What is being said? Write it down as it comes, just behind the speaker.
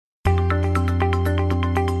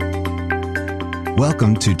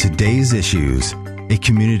Welcome to Today's Issues, a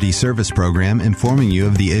community service program informing you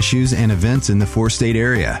of the issues and events in the four-state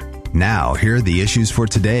area. Now, here are the issues for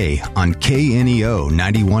today on KNEO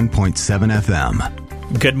 91.7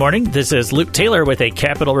 FM. Good morning. This is Luke Taylor with a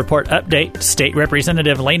Capitol Report update. State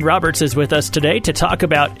Representative Lane Roberts is with us today to talk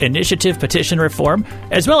about initiative petition reform,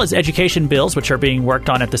 as well as education bills, which are being worked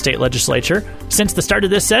on at the state legislature since the start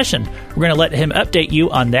of this session. We're going to let him update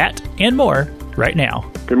you on that and more right now.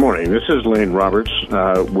 Good morning. This is Lane Roberts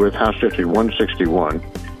with House District 161.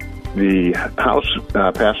 The House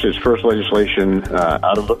passed its first legislation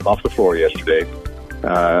off the floor yesterday.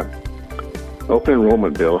 Open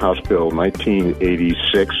enrollment bill, House Bill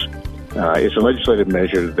 1986, is a legislative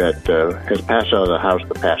measure that has passed out of the House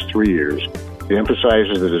the past 3 years. It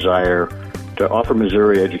emphasizes the desire to offer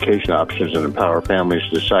Missouri education options and empower families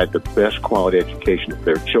to decide the best quality education for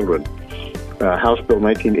their children. House Bill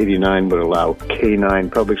 1989 would allow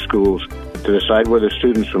K-9 public schools to decide whether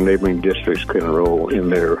students from neighboring districts can enroll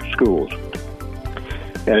in their schools.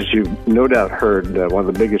 As you've no doubt heard, one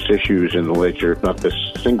of the biggest issues in the legislature, if not the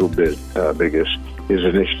single biggest, is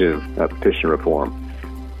initiative petition reform.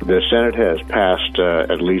 The Senate has passed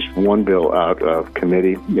at least one bill out of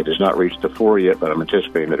committee. It has not reached the floor yet, but I'm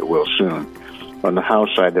anticipating that it will soon. On the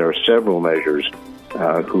House side, there are several measures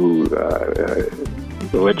the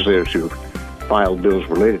legislators who filed bills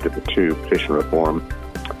related to petition reform.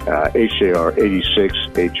 HJR 86,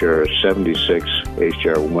 HR 76,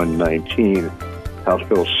 HR 119, House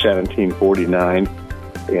Bill 1749,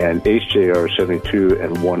 and HJR 72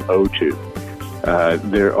 and 102.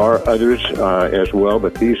 There are others as well,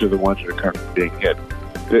 but these are the ones that are currently being hit.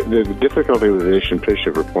 The difficulty with the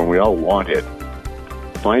petition reform, we all want it.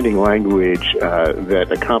 Finding language that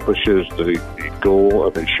accomplishes the goal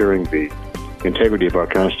of ensuring the integrity of our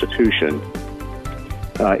Constitution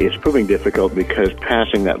is proving difficult because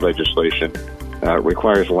passing that legislation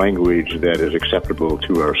requires language that is acceptable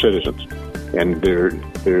to our citizens. And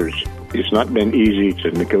it's not been easy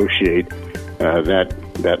to negotiate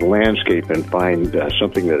that landscape and find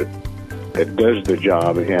something that does the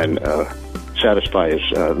job and satisfies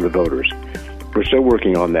the voters. We're still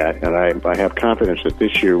working on that, and I have confidence that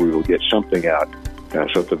this year we will get something out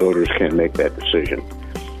so that the voters can make that decision.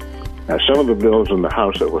 Some of the bills in the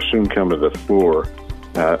House that will soon come to the floor,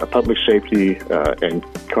 a Public Safety and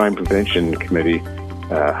Crime Prevention Committee,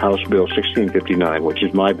 House Bill 1659, which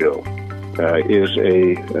is my bill, is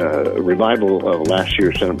a revival of last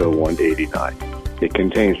year's Senate Bill 189. It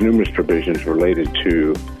contains numerous provisions related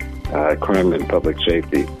to crime and public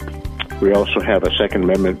safety. We also have a Second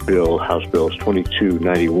Amendment bill, House Bills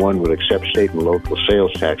 2291, would accept state and local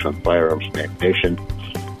sales tax on firearms and ammunition.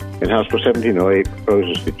 And House Bill 1708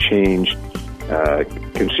 proposes to change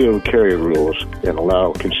concealed carry rules and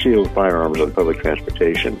allow concealed firearms on public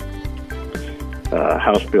transportation.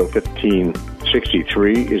 House Bill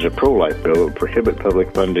 1563 is a pro-life bill that would prohibit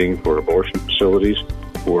public funding for abortion facilities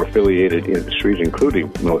or affiliated industries,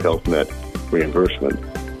 including no health net reimbursement.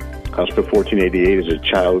 House Bill 1488 is a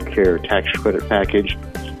child care tax credit package.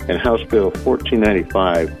 And House Bill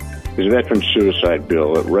 1495 is a veteran suicide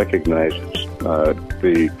bill that recognizes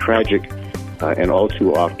the tragic and all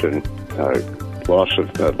too often loss of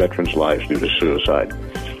veterans' lives due to suicide.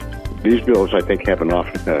 These bills, I think, have an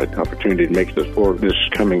opportunity to make this forward this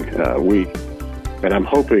coming week. And I'm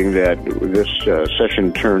hoping that this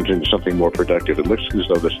session turns into something more productive. It looks as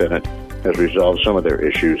though the Senate has resolved some of their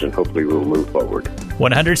issues, and hopefully we'll move forward.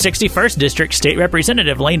 161st District State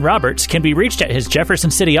Representative Lane Roberts can be reached at his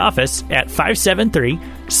Jefferson City office at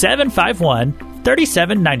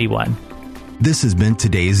 573-751-3791. This has been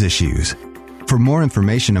Today's Issues. For more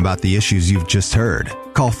information about the issues you've just heard,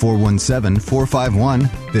 call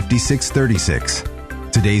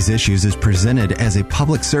 417-451-5636. Today's Issues is presented as a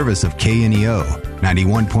public service of KNEO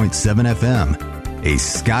 91.7 FM, a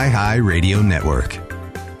Sky High radio network.